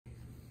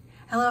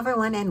Hello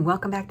everyone and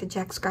welcome back to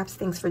Jack Scraps.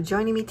 Thanks for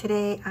joining me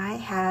today. I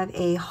have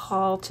a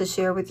haul to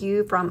share with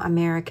you from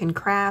American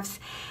Crafts,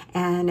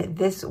 and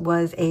this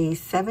was a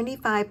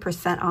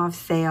 75% off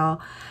sale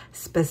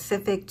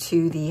specific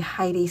to the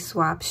Heidi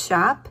Swapp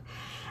shop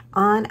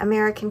on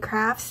American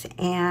Crafts,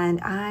 and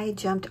I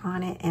jumped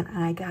on it and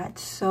I got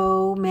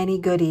so many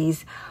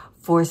goodies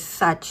for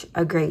such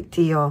a great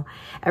deal.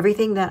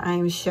 Everything that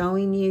I'm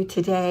showing you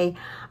today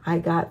I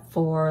got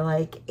for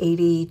like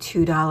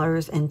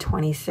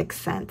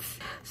 $82.26.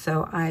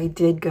 So I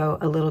did go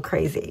a little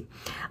crazy.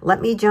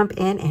 Let me jump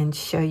in and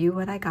show you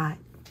what I got.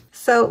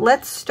 So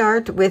let's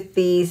start with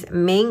these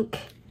Mink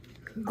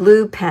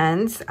glue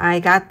pens. I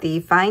got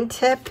the fine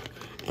tip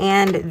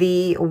and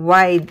the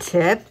wide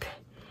tip,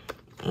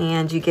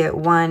 and you get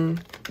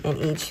one in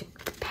each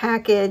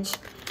package.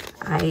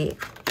 I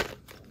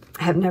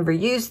have never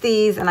used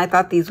these, and I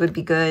thought these would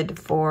be good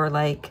for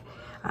like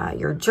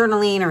your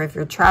journaling or if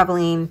you're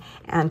traveling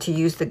and to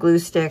use the glue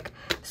stick.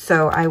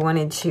 So I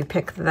wanted to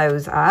pick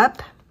those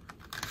up.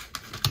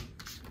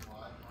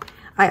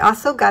 I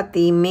also got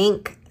the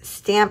Mink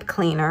stamp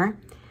cleaner.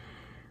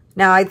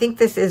 Now I think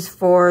this is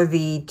for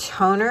the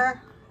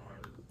toner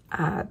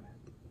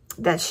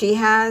that she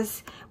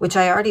has, which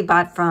I already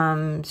bought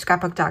from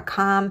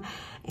scrapbook.com,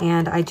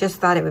 and I just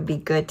thought it would be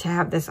good to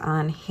have this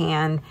on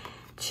hand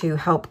to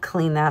help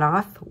clean that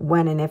off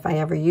when and if I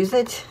ever use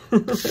it.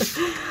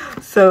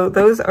 So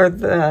those are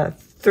the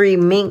 3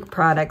 Mink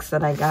products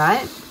that I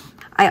got.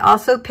 I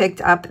also picked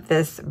up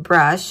this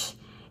brush.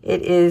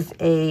 It is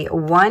a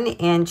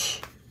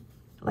 1-inch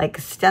like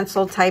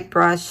stencil type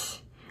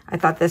brush. I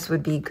thought this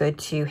would be good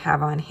to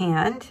have on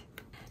hand.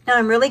 Now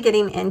I'm really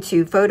getting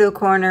into photo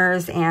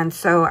corners, and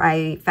so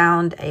I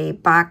found a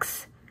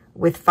box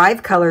with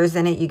 5 colors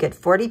in it. You get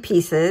 40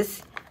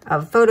 pieces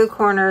of photo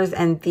corners,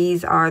 and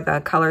these are the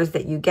colors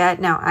that you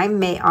get. Now I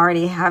may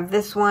already have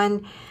this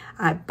one.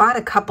 I bought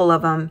a couple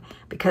of them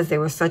because they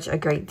were such a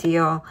great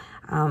deal,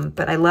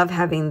 but I love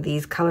having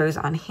these colors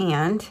on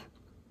hand.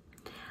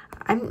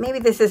 Maybe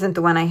this isn't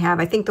the one I have.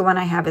 I think the one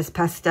I have is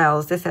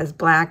pastels. This has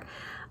black,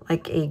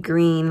 like a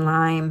green,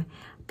 lime,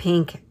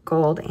 pink,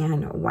 gold,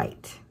 and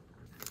white.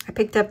 I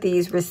picked up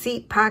these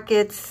receipt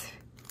pockets.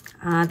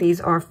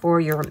 These are for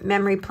your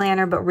memory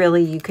planner, but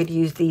really you could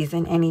use these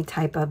in any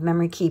type of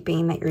memory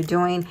keeping that you're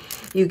doing.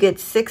 You get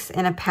 6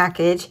 in a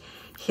package.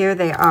 Here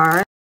they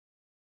are.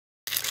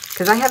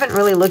 Because I haven't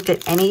really looked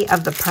at any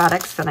of the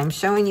products that I'm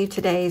showing you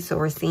today, so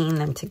we're seeing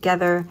them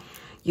together.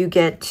 You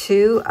get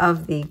 2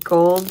 of the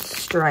gold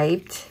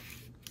striped.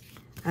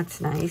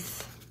 That's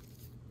nice.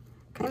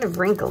 Kind of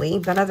wrinkly,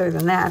 but other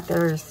than that,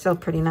 they're still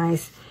pretty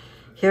nice.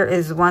 Here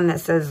is one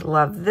that says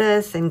love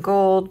this in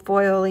gold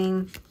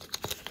foiling.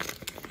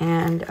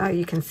 And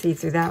you can see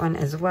through that one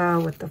as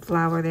well with the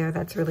flower there.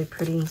 That's really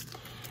pretty.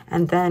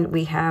 And then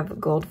we have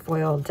gold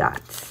foil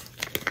dots.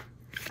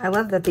 I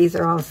love that these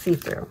are all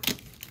see-through.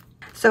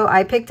 So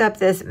I picked up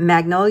this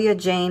Magnolia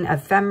Jane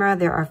ephemera.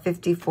 There are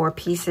 54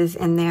 pieces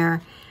in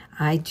there.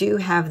 I do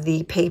have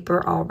the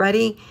paper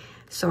already,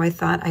 so I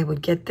thought I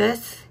would get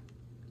this.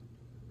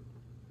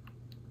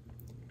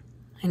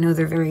 I know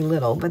they're very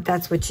little, but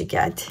that's what you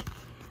get.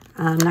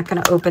 I'm not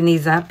going to open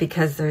these up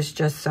because there's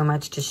just so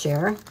much to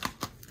share.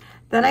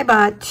 Then I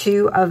bought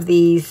 2 of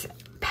these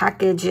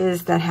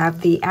packages that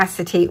have the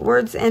acetate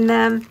words in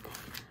them.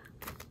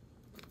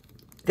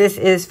 This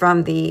is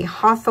from the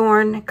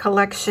Hawthorne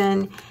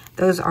collection.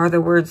 Those are the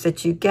words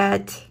that you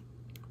get.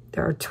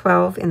 There are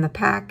 12 in the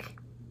pack.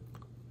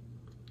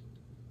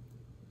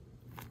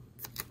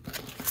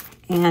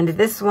 And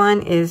this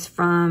one is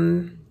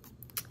from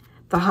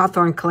the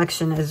Hawthorne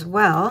collection as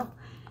well.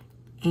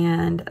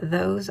 And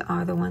those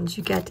are the ones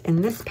you get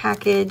in this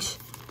package.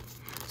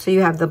 So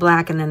you have the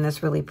black and then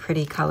this really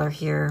pretty color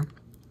here.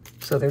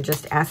 So they're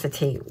just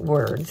acetate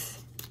words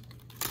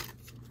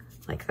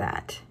like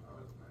that.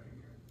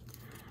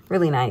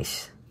 Really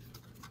nice.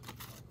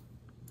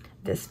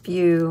 This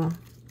view,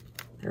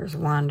 there's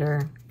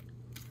wander.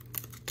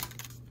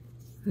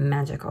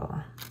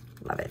 Magical.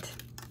 Love it.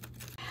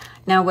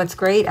 Now what's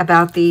great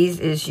about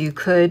these is you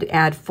could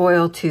add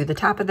foil to the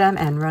top of them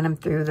and run them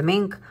through the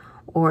Mink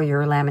or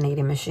your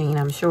laminating machine,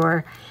 I'm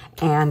sure,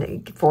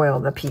 and foil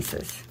the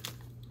pieces.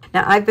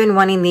 Now, I've been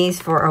wanting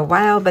these for a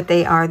while, but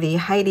they are the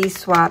Heidi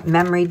Swapp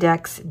Memory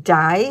Decks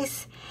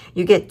dies.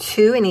 You get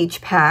 2 in each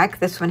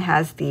pack. This one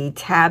has the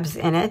tabs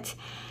in it,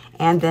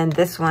 and then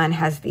this one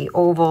has the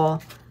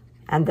oval,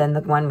 and then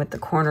the one with the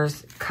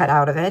corners cut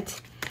out of it.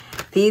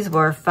 These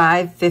were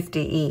 $5.50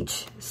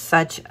 each.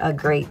 Such a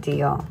great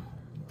deal.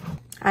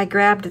 I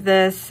grabbed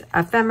this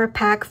ephemera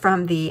pack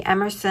from the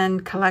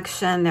Emerson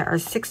collection. There are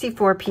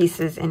 64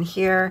 pieces in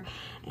here,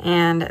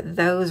 and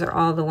those are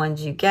all the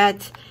ones you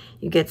get.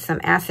 You get some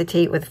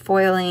acetate with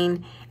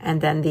foiling, and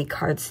then the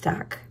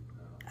cardstock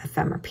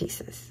ephemera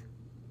pieces.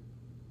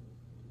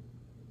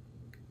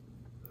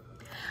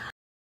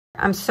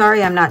 I'm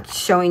sorry I'm not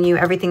showing you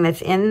everything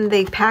that's in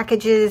the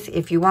packages.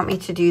 If you want me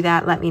to do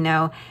that, let me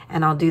know,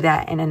 and I'll do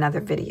that in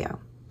another video.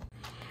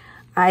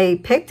 I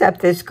picked up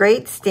this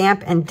great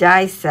stamp and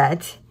die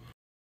set.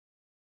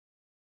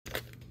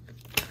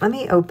 Let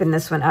me open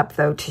this one up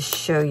though to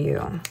show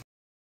you.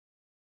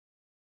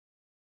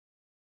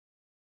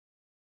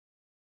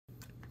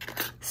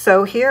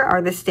 So here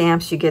are the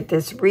stamps. You get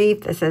this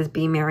wreath that says,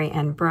 "Be merry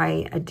and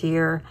bright, a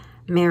dear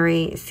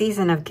Merry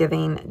season of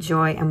giving,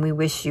 joy, and we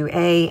wish you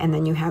a," and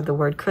then you have the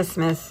word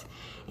Christmas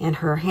in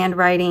her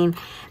handwriting.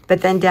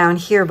 But then down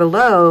here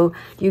below,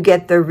 you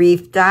get the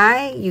wreath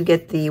die, you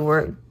get the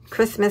word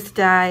Christmas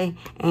die,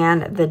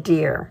 and the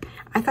deer.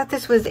 I thought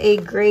this was a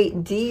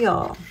great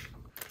deal,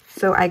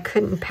 so I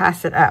couldn't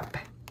pass it up.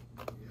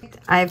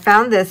 I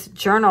found this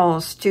Journal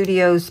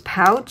Studios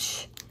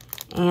pouch,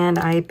 and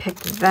I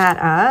picked that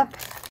up.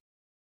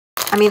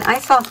 I mean, I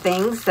saw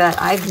things that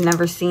I've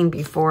never seen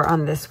before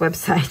on this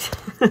website.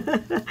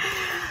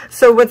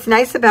 So what's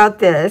nice about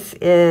this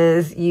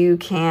is you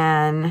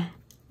can,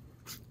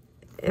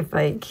 if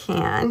I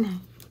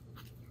can.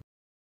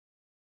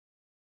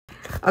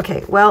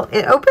 Okay, well,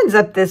 it opens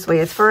up this way.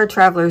 It's for a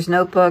traveler's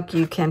notebook.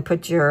 You can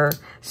put your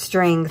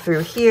string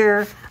through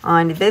here.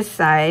 On this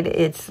side,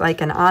 it's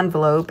like an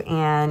envelope,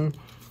 and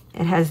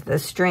it has the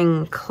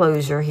string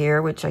closure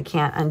here, which I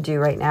can't undo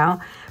right now.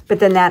 But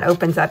then that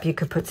opens up, you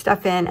could put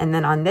stuff in. And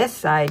then on this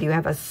side, you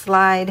have a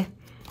slide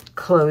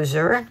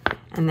closure.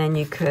 And then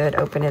you could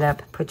open it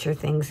up, put your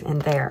things in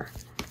there.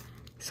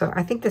 So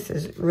I think this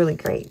is really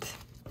great.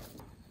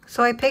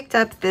 So I picked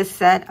up this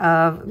set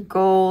of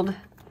gold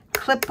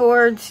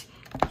clipboards.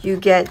 You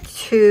get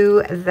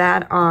 2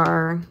 that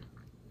are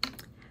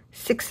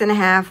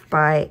 6.5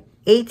 by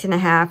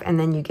 8.5. And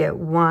then you get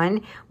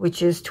 1,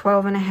 which is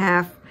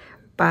 12.5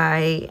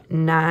 by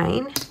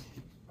 9.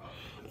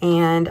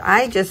 And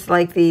I just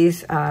like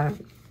these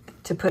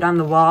to put on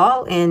the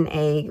wall in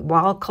a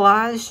wall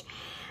collage.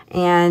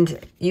 And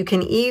you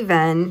can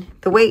even,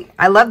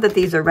 I love that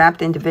these are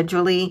wrapped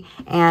individually.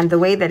 And the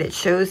way that it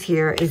shows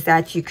here is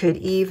that you could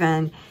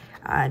even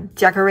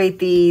decorate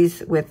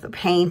these with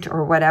paint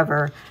or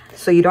whatever.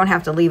 So you don't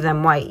have to leave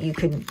them white. You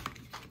could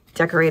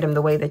decorate them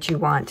the way that you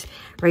want.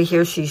 Right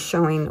here, she's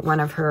showing one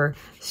of her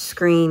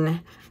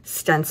screen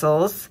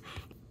stencils,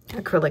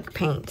 acrylic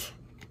paint.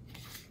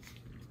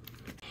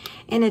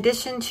 In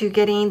addition to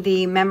getting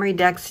the Memory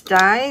Decks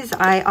dies,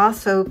 I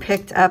also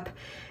picked up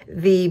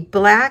the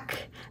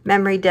black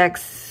Memory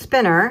Decks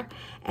spinner,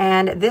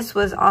 and this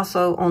was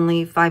also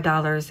only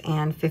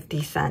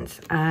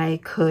 $5.50. I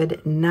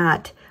could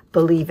not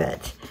believe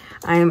it.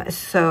 I'm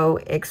so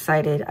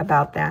excited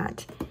about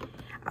that.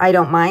 I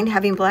don't mind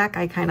having black.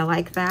 I kind of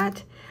like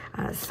that.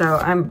 So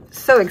I'm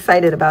so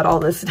excited about all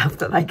this stuff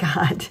that I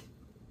got.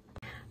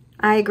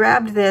 I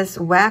grabbed this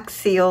wax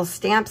seal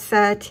stamp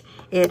set.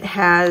 It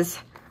has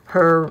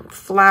her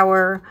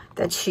flower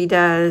that she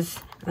does,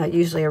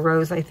 usually a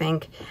rose, I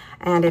think.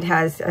 And it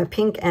has a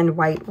pink and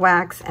white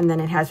wax, and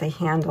then it has a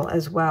handle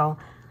as well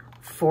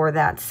for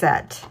that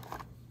set.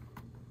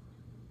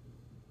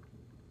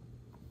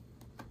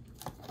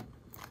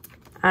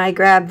 I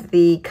grabbed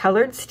the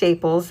colored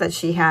staples that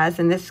she has,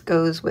 and this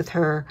goes with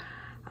her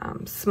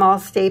small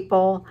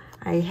staple.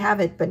 I have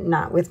it, but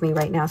not with me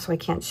right now, so I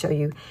can't show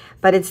you.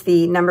 But it's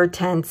the number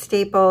 10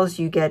 staples.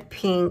 You get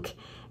pink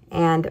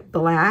and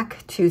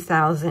black,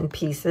 2,000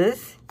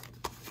 pieces.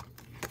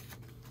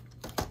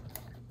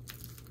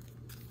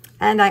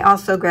 And I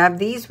also grabbed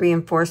these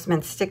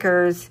reinforcement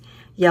stickers,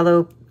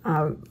 yellow,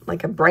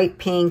 like a bright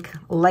pink,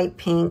 light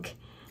pink.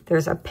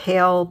 There's a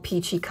pale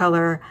peachy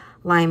color,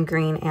 lime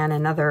green, and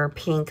another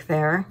pink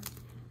there.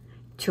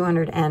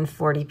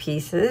 240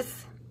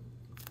 pieces.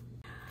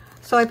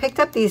 So I picked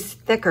up these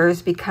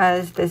stickers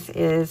because this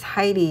is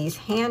Heidi's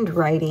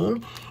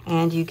handwriting,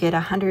 and you get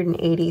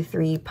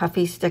 183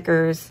 puffy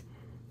stickers.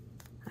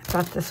 I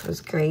thought this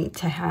was great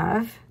to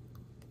have.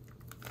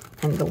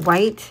 And the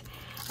white.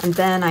 And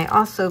then I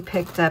also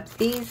picked up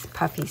these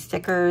puffy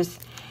stickers,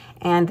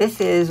 and this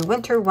is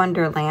Winter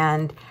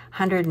Wonderland,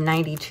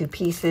 192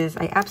 pieces.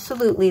 I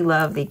absolutely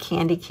love the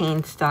candy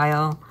cane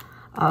style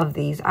of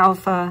these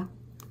alpha.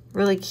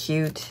 Really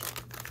cute.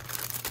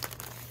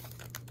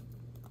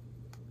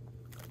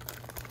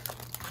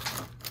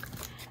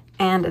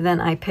 And then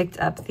I picked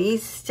up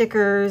these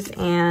stickers,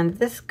 and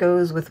this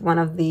goes with one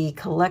of the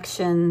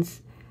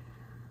collections.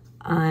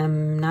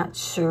 I'm not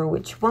sure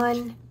which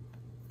one.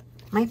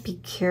 Might be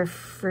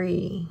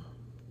Carefree.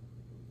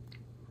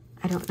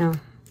 I don't know.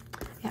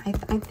 Yeah,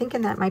 I'm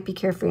thinking that might be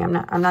Carefree. I'm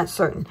not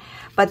certain.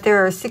 But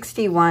there are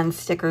 61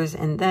 stickers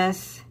in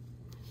this.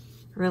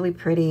 Really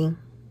pretty.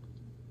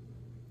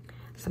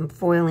 Some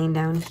foiling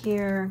down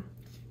here.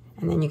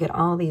 And then you get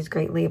all these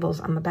great labels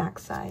on the back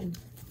side.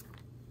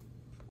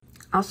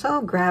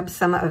 Also grab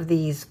some of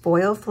these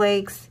foil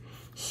flakes.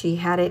 She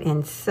had it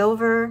in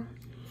silver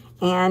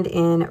and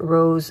in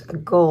rose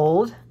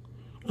gold.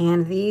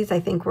 And these, I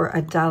think, were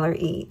 $1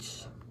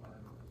 each.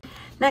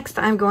 Next,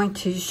 I'm going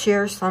to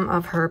share some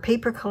of her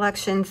paper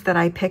collections that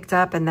I picked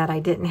up and that I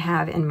didn't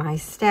have in my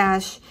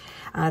stash.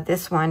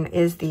 This one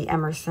is the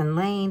Emerson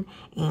Lane,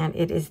 and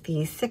it is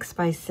the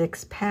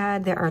 6x6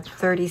 pad. There are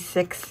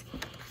 36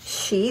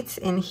 sheets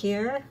in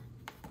here.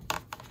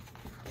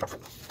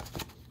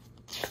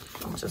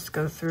 I'll just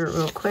go through it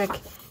real quick.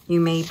 you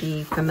may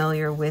be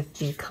familiar with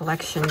the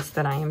collections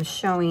that I am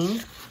showing,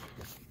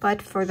 but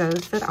for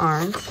those that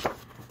aren't,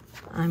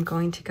 I'm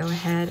going to go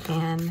ahead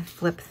and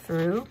flip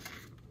through.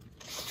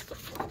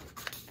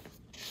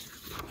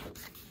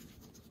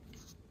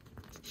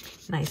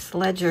 Nice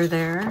ledger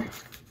there,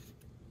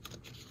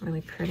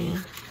 really pretty.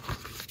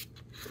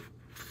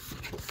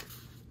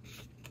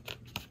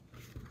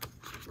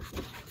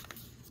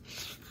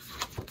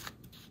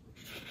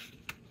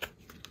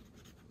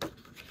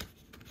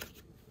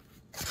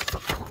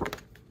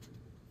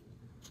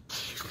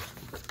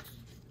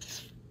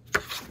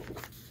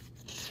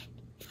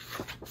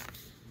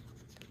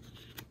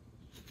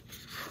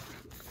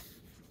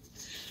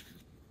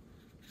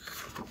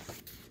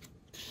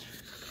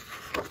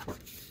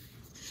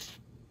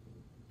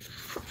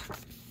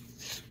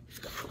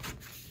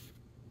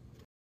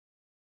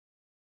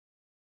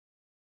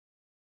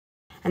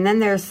 And then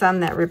there's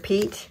some that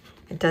repeat.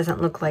 It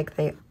doesn't look like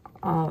they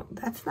all,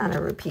 that's not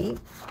a repeat.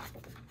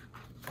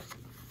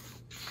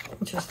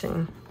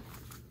 Interesting.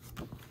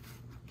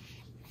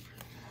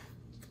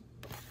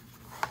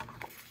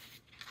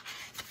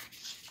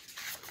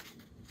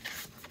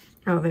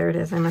 Oh, there it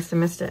is. I must have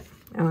missed it.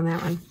 Oh, and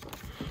that one.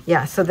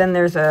 Yeah, so then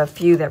there's a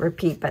few that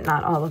repeat, but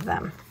not all of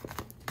them.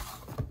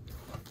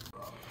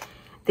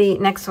 The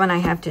next one I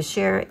have to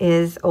share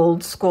is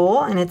Old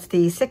School, and it's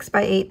the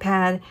 6x8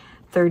 pad,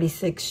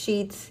 36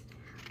 sheets.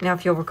 Now,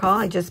 if you'll recall,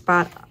 I just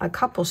bought a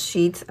couple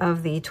sheets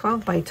of the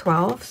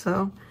 12x12,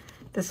 so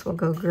this will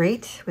go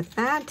great with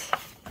that.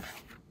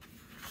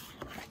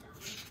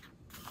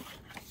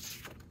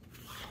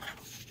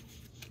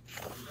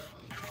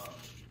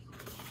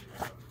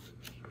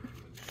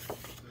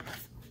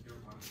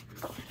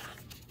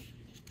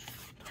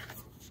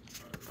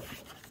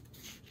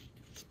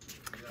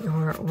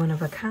 Your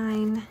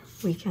one-of-a-kind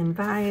weekend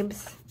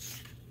vibes.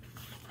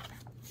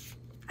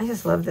 I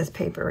just love this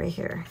paper right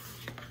here.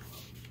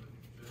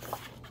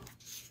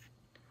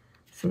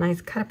 Some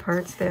nice cut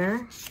aparts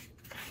there.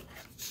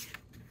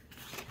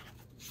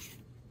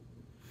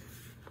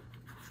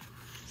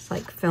 It's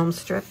like film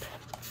strip.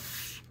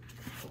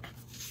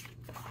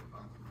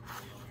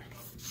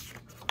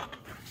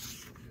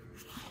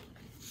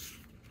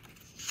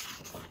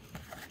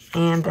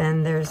 And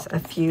then there's a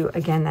few,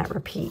 again, that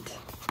repeat.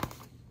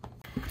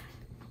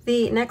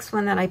 The next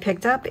one that I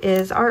picked up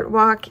is Art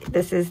Walk.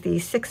 This is the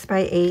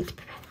 6x8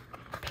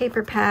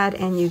 paper pad,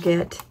 and you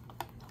get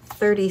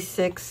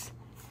 36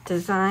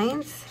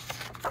 designs.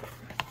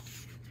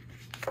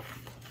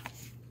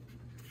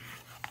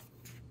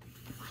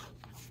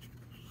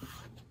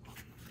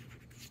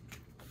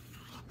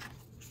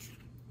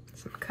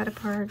 Some cut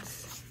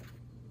aparts.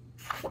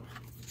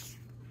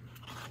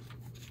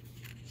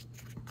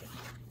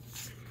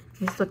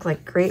 These look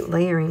like great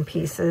layering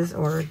pieces,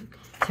 or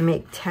to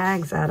make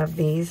tags out of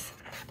these.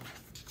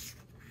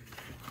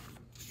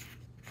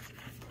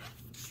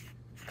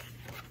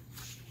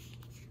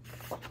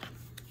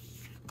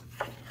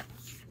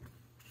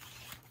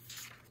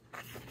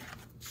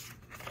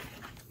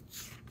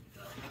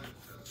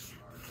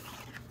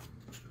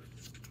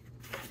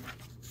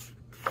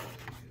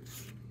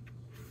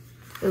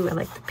 Ooh, I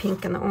like the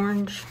pink and the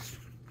orange.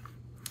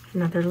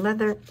 Another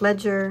leather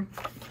ledger.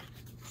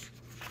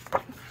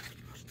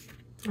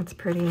 That's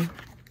pretty.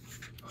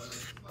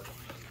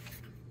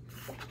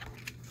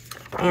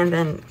 And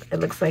then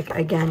it looks like,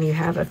 again, you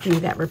have a few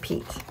that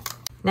repeat.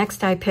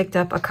 Next, I picked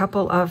up a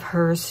couple of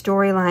her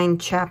Storyline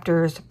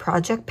Chapters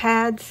project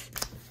pads.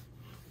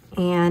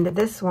 And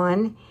this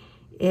one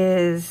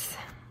is,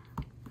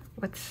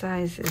 what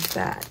size is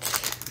that?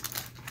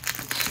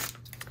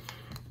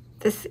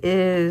 This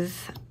is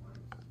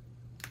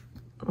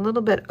a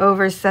little bit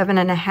over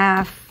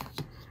 7.5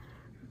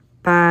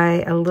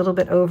 by a little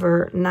bit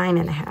over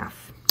 9.5.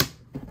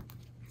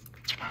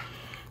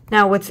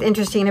 Now, what's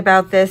interesting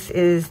about this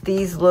is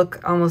these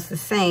look almost the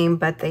same,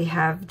 but they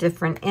have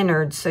different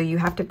innards, so you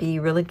have to be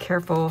really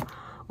careful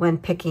when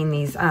picking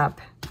these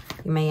up.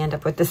 You may end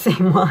up with the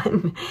same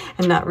one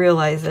and not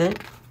realize it.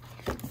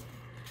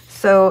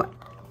 So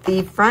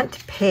the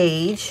front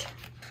page,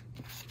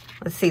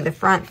 let's see, the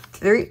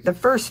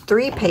first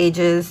 3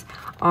 pages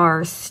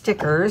are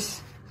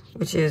stickers,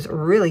 which is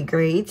really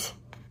great.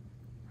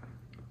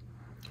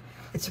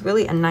 It's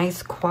really a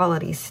nice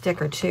quality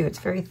sticker too. It's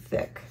very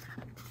thick.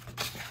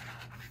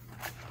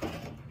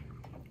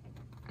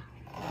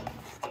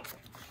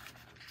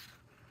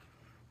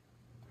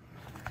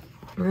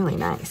 Really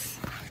nice.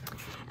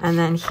 And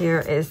then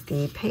here is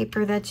the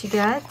paper that you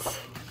get.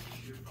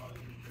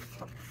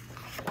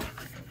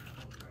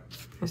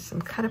 There's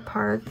some cut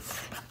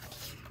aparts.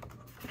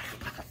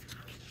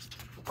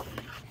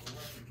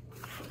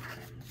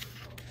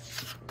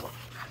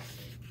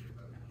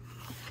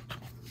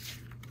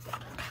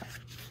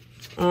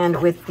 And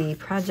with the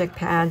project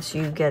pads,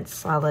 you get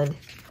solid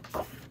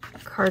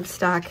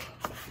cardstock.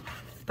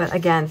 But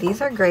again, these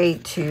are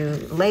great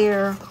to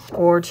layer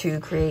or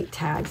to create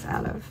tags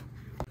out of.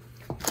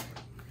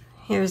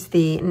 Here's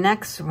the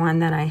next one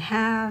that I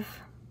have.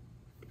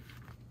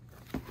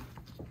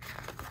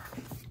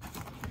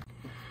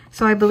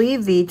 So I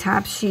believe the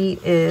top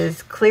sheet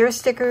is clear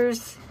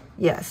stickers.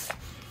 Yes.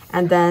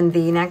 And then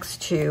the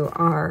next two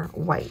are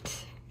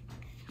white,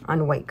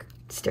 on white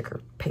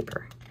sticker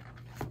paper.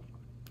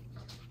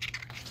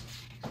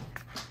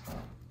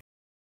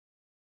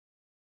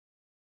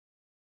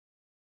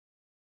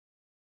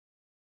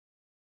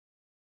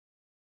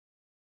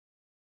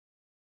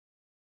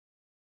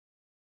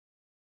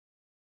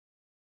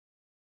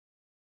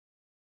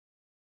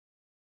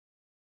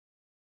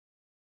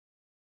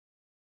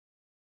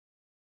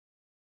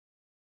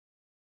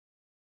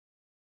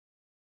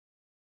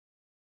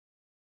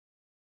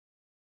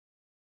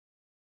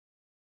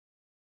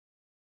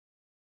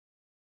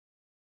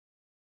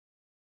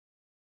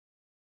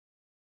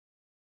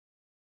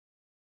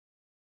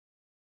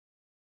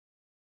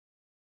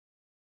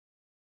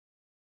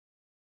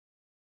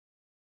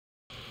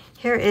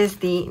 Here is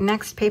the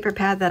next paper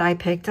pad that I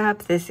picked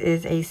up. This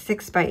is a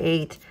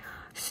 6x8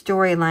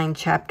 Storyline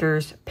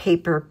Chapters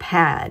paper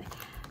pad.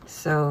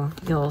 So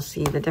you'll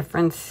see the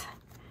difference.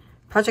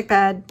 Project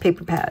pad,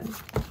 paper pad.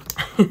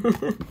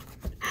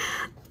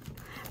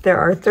 There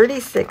are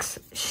 36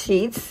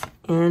 sheets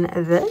in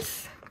this.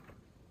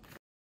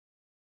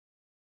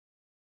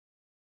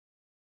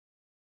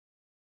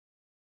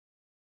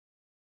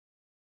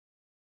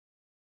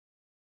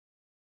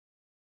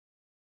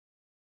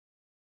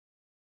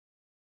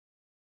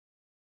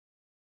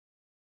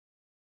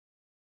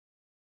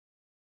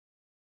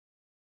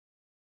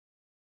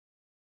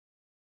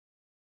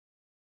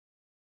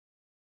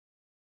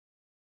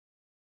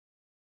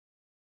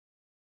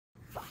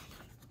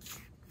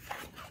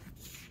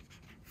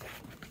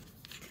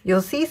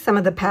 You'll see some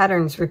of the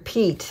patterns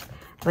repeat.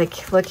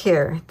 Like, look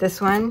here, this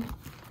one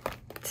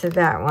to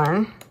that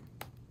one.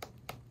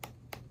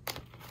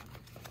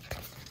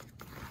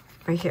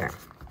 Right here.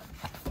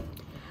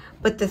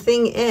 But the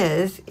thing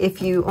is,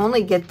 if you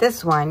only get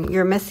this one,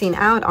 you're missing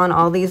out on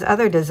all these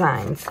other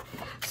designs.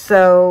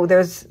 So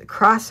there's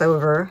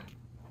crossover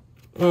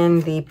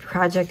in the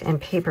project and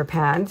paper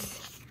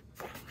pads.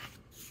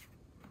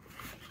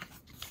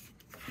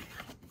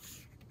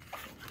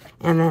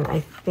 And then I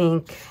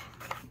think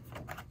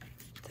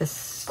this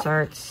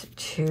starts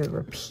to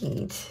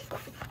repeat.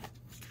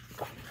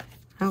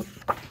 Oh.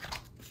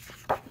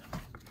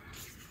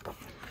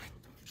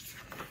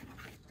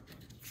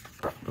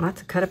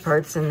 Lots of cut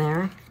aparts in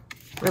there.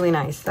 Really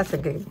nice. That's a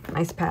good,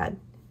 nice pad.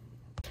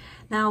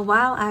 Now,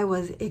 while I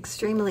was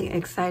extremely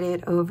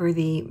excited over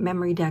the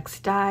Memory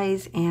Dex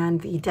dies and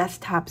the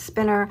desktop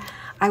spinner,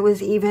 I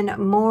was even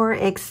more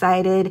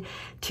excited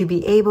to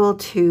be able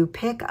to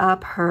pick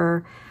up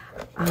her,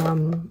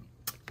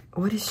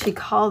 what does she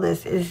call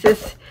this?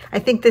 I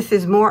think this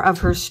is more of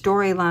her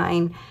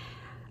Storyline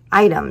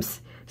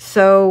items.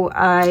 So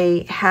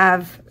I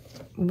have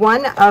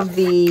one of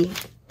the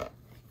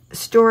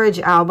storage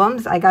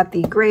albums. I got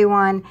the gray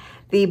one.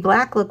 The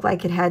black looked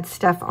like it had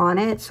stuff on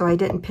it, so I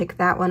didn't pick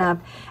that one up.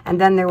 And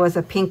then there was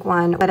a pink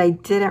one, but I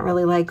didn't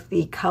really like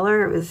the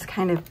color. It was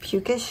kind of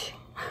pukish.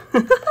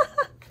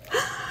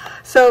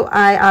 So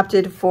I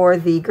opted for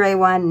the gray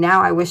one.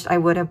 Now I wish I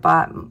would have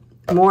bought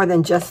more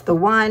than just the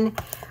one,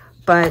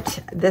 but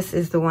this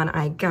is the one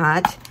I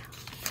got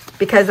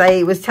because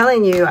I was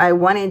telling you I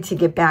wanted to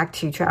get back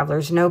to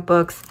Traveler's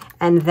Notebooks,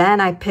 and then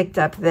I picked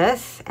up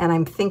this, and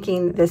I'm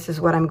thinking this is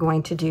what I'm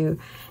going to do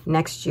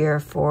next year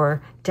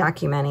for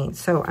documenting.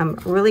 So I'm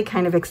really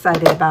kind of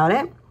excited about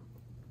it.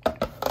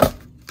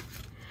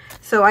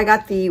 So I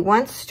got the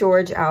Once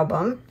storage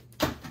album,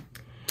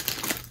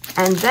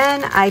 and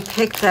then I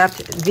picked up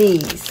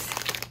these.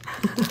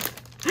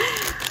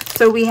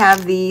 So we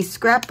have the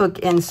scrapbook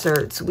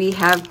inserts, we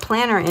have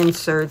planner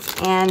inserts,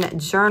 and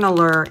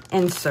journaler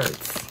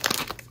inserts.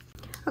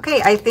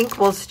 Okay, I think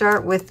we'll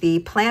start with the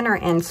planner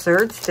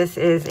inserts. This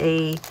is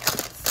a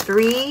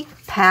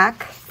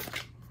 3-pack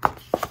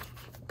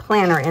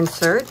planner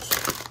insert.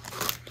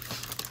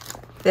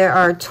 There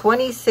are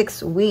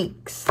 26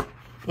 weeks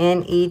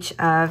in each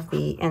of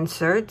the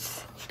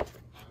inserts.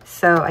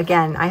 So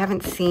again, I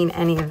haven't seen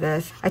any of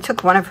this. I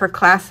took one of her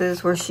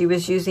classes where she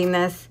was using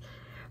this,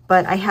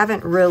 but I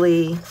haven't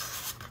really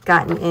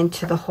gotten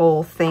into the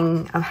whole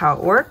thing of how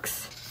it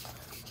works.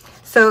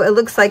 So it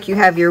looks like you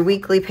have your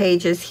weekly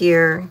pages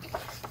here.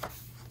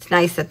 It's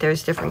nice that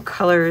there's different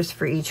colors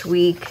for each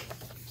week.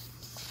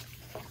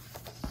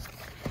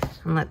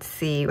 And let's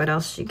see what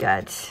else you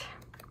got.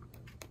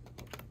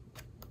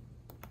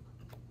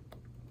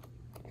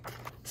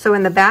 So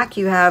in the back,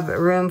 you have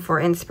room for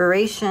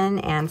inspiration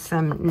and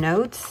some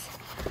notes.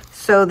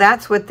 So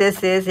that's what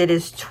this is. It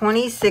is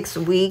 26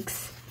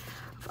 weeks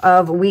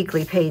of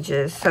weekly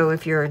pages. So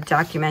if you're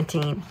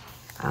documenting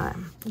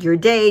your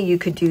day, you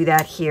could do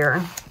that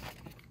here,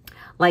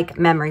 like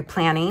memory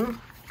planning.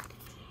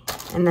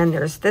 And then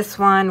there's this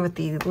one with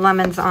the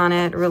lemons on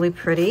it, really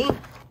pretty.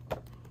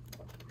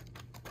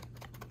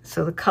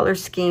 So the color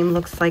scheme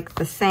looks like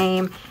the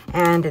same,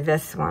 and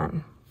this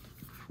one.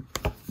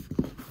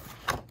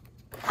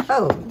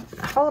 Oh,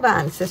 hold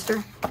on,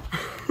 sister.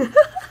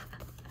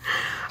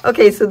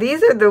 Okay, so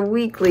these are the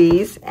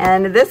weeklies,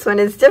 and this one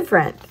is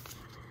different.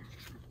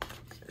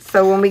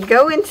 So when we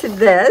go into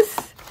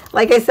this,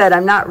 like I said,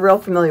 I'm not real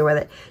familiar with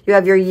it. You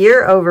have your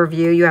year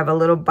overview. You have a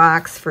little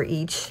box for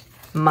each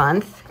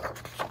month.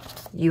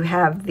 You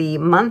have the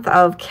month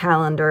of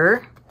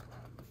calendar.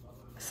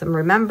 Some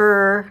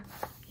remember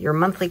your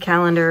monthly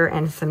calendar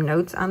and some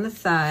notes on the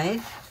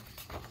side.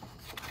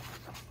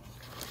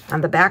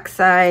 On the back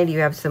side, you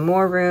have some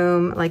more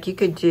room. Like you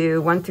could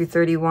do 1 through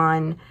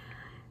 31.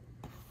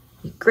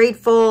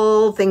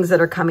 Grateful, things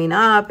that are coming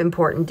up,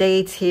 important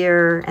dates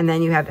here. And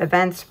then you have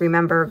events,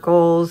 remember,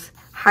 goals,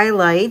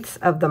 highlights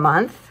of the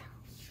month.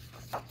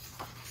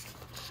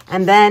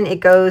 And then it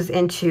goes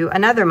into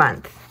another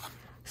month.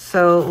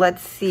 So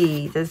let's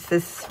see, does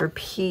this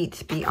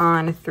repeat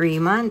beyond 3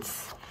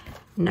 months?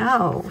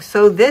 No.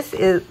 So this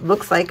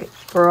looks like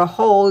for a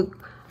whole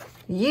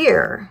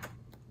year.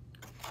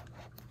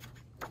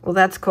 Well,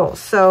 that's cool.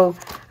 So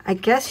I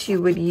guess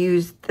you would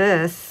use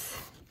this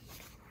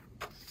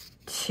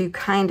to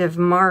kind of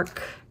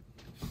mark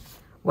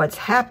what's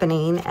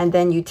happening, and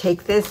then you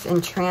take this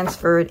and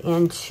transfer it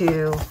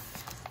into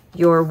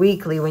your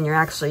weekly when you're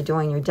actually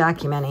doing your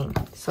documenting.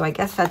 So I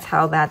guess that's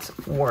how that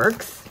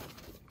works.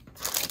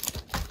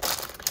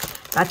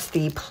 That's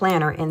the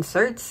planner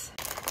inserts.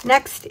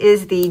 Next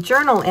is the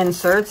journal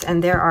inserts,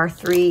 and there are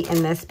 3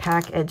 in this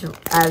package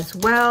as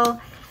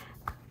well.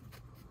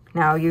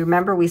 Now, you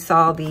remember we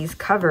saw these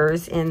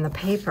covers in the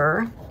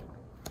paper.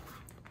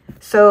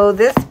 So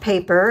this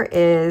paper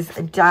is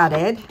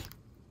dotted.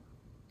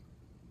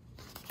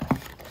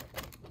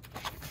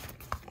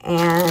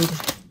 And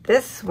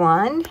this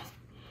one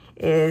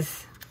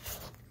is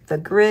the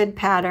grid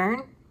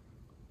pattern.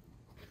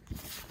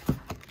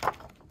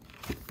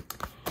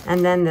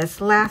 And then this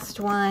last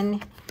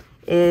one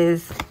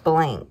is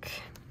blank.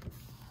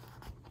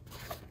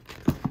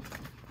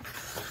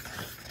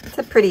 It's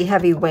a pretty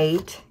heavy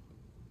weight,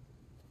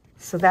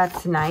 so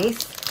that's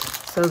nice.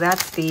 So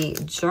that's the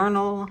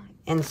journal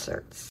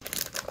inserts.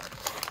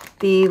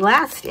 The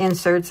last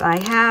inserts I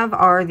have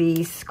are the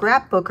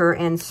scrapbooker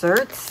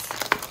inserts.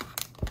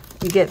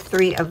 You get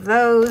 3 of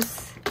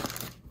those.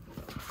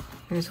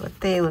 Here's what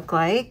they look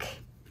like.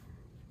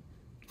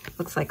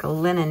 Looks like a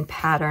linen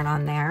pattern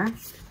on there.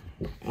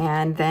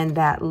 And then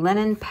that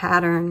linen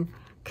pattern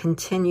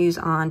continues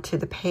on to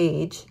the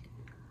page.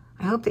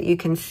 I hope that you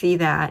can see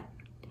that.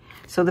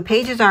 So the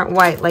pages aren't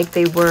white like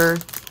they were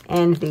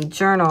in the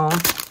journal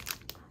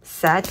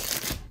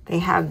set. They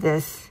have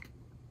this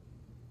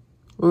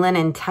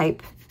linen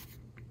type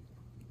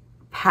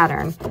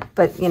pattern,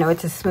 but you know,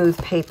 it's a smooth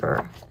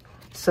paper.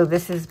 So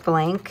this is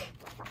blank.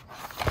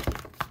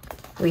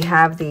 We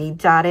have the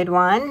dotted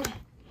one,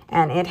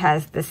 and it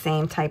has the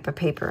same type of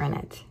paper in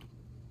it.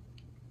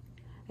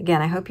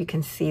 Again, I hope you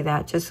can see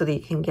that just so that you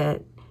can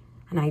get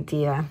an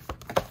idea.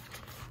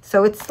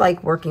 So it's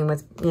like working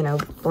with, you know,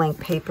 blank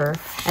paper.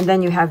 And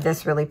then you have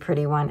this really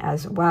pretty one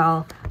as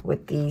well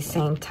with the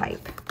same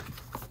type.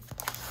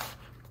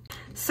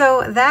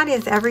 So that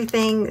is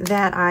everything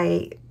that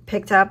I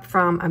picked up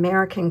from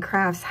American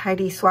Crafts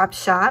Heidi Swapp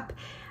shop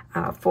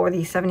for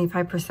the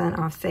 75%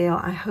 off sale.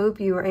 I hope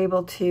you were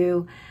able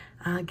to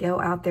go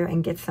out there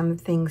and get some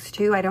things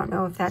too. I don't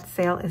know if that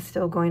sale is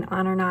still going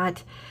on or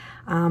not.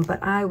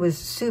 But I was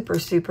super,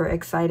 super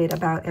excited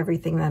about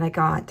everything that I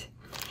got.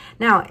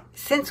 Now,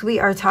 since we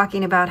are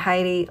talking about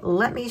Heidi,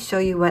 let me show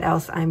you what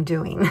else I'm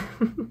doing.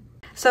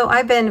 So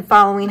I've been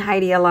following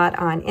Heidi a lot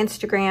on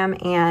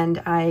Instagram, and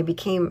I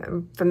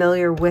became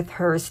familiar with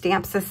her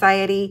Stamp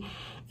Society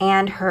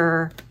and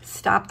her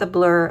Stop the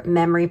Blur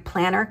Memory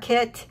Planner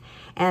Kit.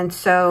 And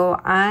so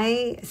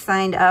I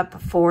signed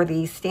up for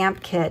the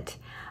stamp kit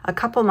a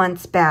couple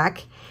months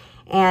back,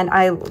 and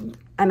I'm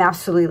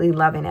absolutely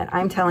loving it.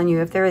 I'm telling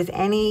you, if there is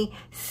any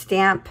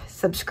stamp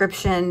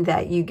subscription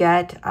that you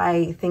get,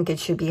 I think it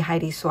should be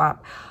Heidi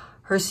Swapp.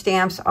 Her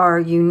stamps are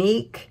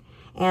unique,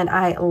 and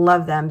I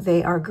love them.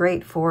 They are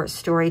great for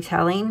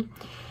storytelling.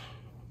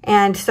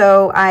 And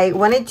so I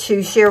wanted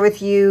to share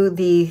with you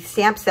the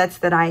stamp sets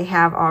that I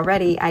have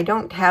already. I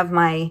don't have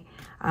my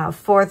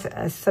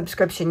 4th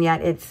subscription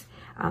yet. It's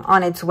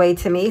on its way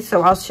to me.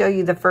 So I'll show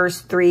you the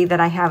first 3 that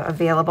I have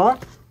available.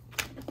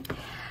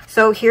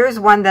 So here's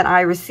one that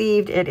I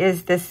received. It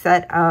is this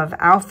set of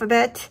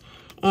alphabet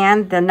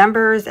and the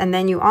numbers. And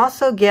then you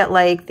also get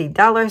like the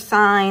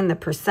 $, the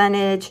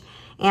percentage,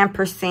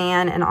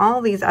 ampersand, and all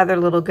these other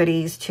little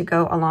goodies to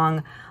go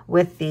along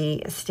with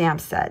the stamp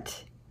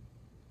set.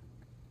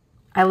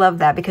 I love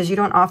that because you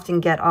don't often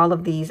get all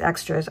of these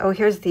extras. Oh,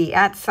 here's the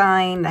 @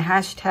 sign, the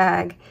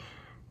hashtag,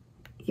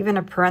 even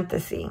a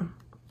parenthesis.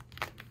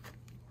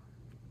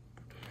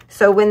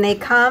 So when they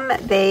come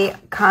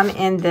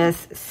in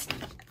this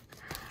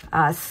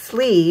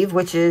sleeve,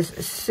 which is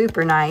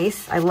super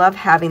nice. I love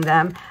having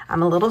them.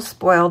 I'm a little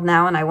spoiled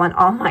now, and I want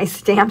all my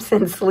stamps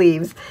in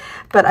sleeves,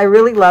 but I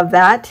really love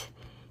that.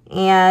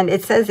 And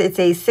it says it's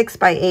a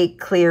 6x8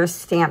 clear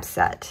stamp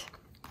set.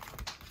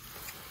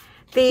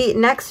 The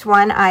next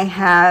one I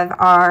have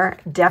are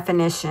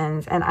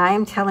definitions, and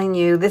I'm telling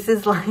you, this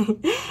is like,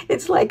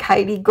 it's like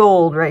Heidi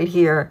Gold right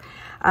here.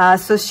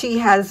 So she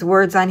has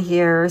words on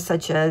here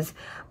such as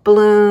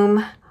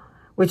bloom,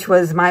 which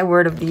was my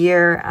word of the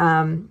year,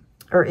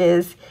 or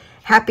is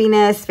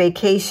happiness,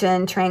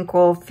 vacation,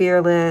 tranquil,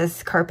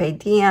 fearless, carpe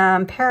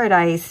diem,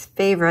 paradise,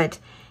 favorite,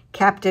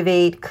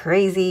 captivate,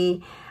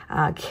 crazy,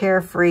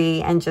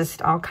 carefree, and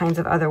just all kinds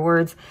of other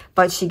words.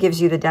 But she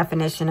gives you the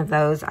definition of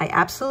those. I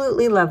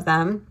absolutely love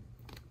them.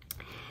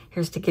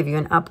 Here's to give you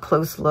an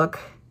up-close look.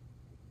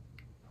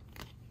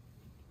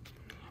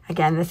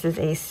 Again, this is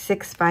a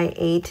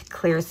 6x8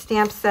 clear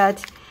stamp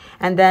set.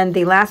 And then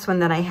the last one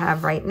that I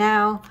have right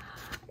now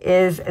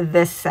is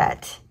this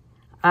set.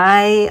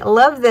 I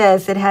love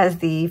this. It has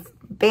the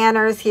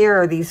banners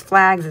here, or these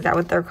flags. Is that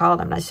what they're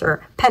called? I'm not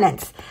sure.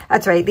 Pennants.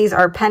 That's right. These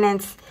are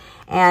pennants.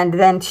 And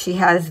then she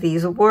has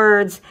these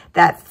words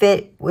that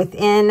fit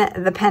within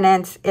the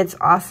pennants. It's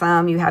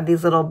awesome. You have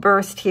these little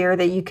bursts here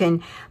that you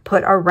can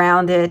put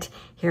around it.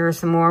 Here are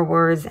some more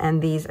words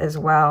and these as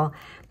well.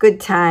 Good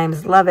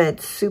times, love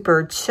it,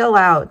 super, chill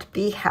out,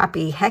 be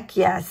happy, heck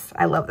yes.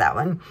 I love that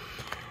one.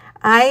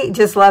 I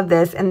just love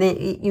this. And then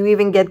you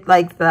even get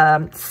like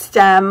the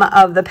stem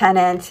of the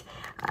pennant.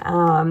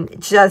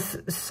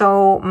 Just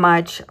so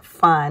much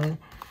fun.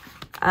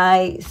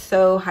 I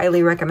so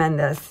highly recommend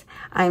this.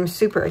 I'm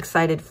super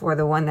excited for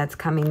the one that's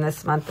coming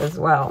this month as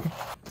well.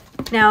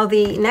 Now,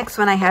 the next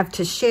one I have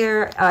to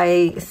share,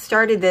 I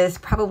started this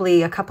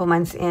probably a couple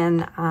months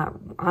in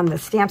on the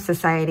Stamp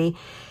Society.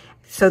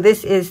 So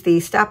this is the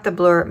Stop the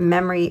Blur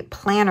Memory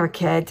Planner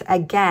Kit.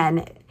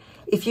 Again,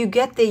 if you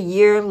get the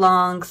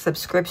year-long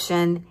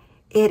subscription,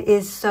 it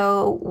is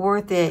so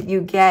worth it. You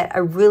get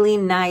a really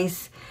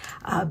nice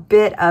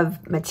bit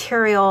of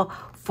material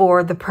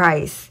for the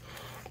price.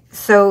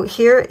 So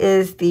here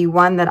is the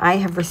one that I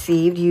have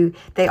received.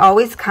 They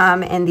always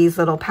come in these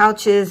little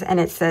pouches, and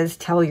it says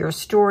tell your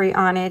story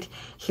on it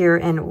here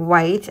in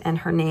white, and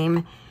her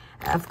name,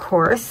 of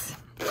course.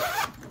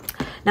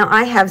 Now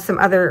I have some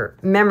other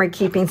memory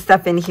keeping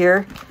stuff in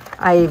here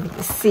I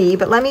see,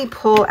 but let me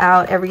pull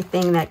out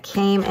everything that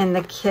came in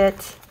the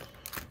kit.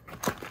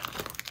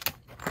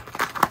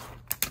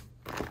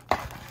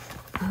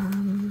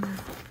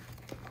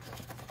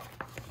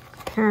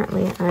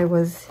 Apparently I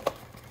was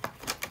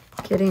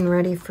getting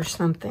ready for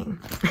something.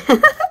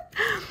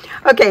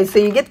 Okay, so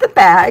you get the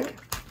bag.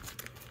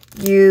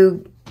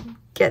 You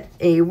get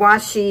a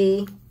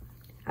washi.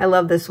 I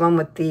love this one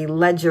with the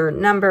ledger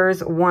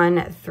numbers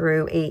 1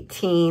 through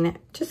 18.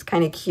 Just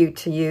kind of cute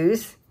to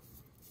use.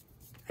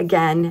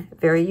 Again,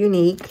 very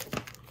unique.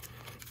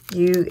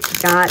 You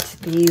got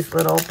these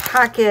little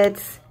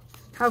pockets.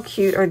 How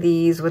cute are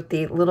these with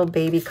the little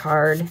baby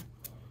card?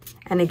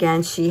 And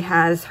again, she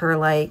has her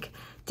like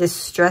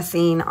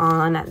distressing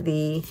on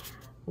the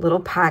little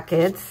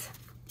pockets.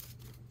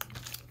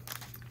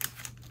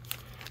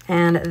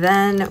 And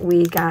then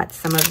we got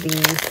some of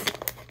these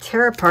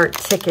tear apart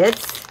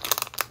tickets.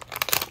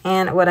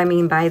 And what I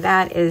mean by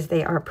that is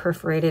they are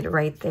perforated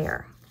right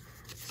there.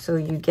 So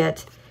you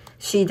get,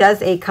 she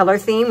does a color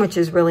theme, which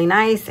is really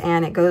nice,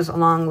 and it goes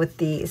along with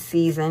the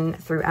season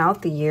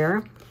throughout the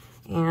year.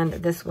 And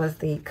this was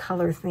the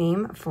color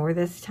theme for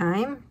this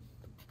time.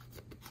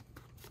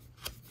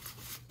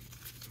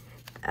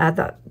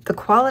 The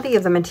quality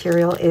of the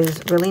material is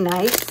really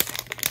nice.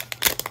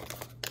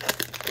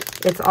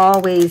 It's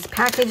always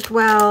packaged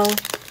well.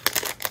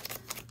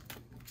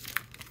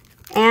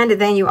 And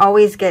then you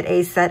always get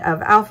a set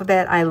of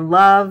alphabet. I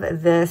love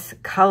this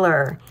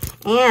color.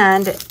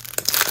 And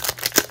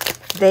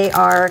they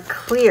are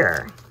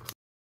clear,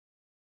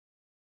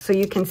 so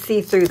you can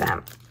see through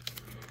them.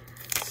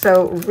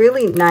 So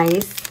really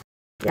nice.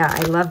 Yeah,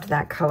 I loved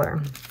that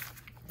color.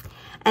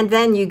 And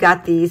then you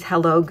got these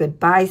hello,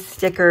 goodbye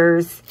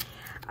stickers.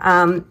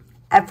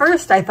 At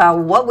first I thought,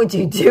 what would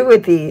you do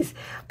with these?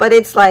 But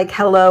it's like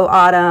hello,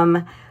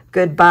 autumn,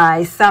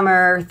 goodbye,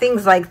 summer,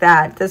 things like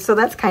that. So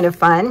that's kind of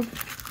fun.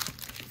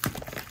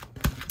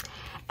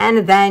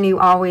 And then you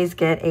always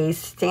get a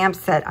stamp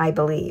set, I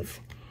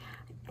believe.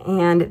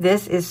 And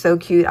this is so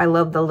cute. I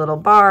love the little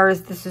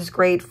bars. This is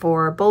great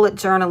for bullet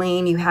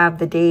journaling. You have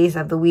the days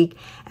of the week.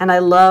 And I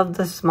love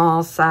the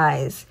small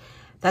size.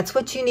 That's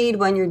what you need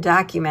when you're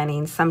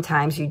documenting.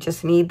 Sometimes you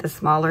just need the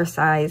smaller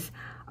size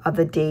of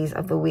the days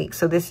of the week.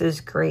 So this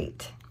is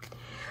great.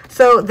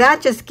 So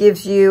that just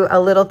gives you a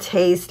little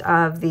taste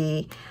of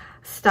the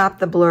Stop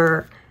the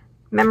Blur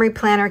Memory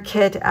Planner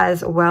Kit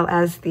as well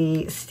as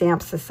the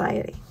Stamp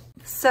Society.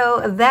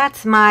 So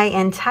that's my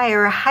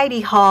entire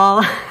Heidi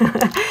haul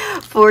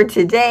for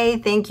today.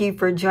 Thank you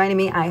for joining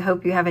me. I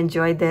hope you have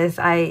enjoyed this.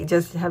 I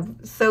just have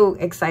so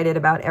excited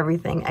about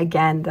everything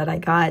again that I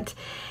got.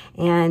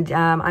 And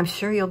I'm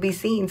sure you'll be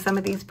seeing some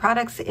of these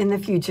products in the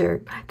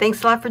future.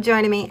 Thanks a lot for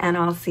joining me, and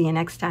I'll see you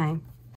next time.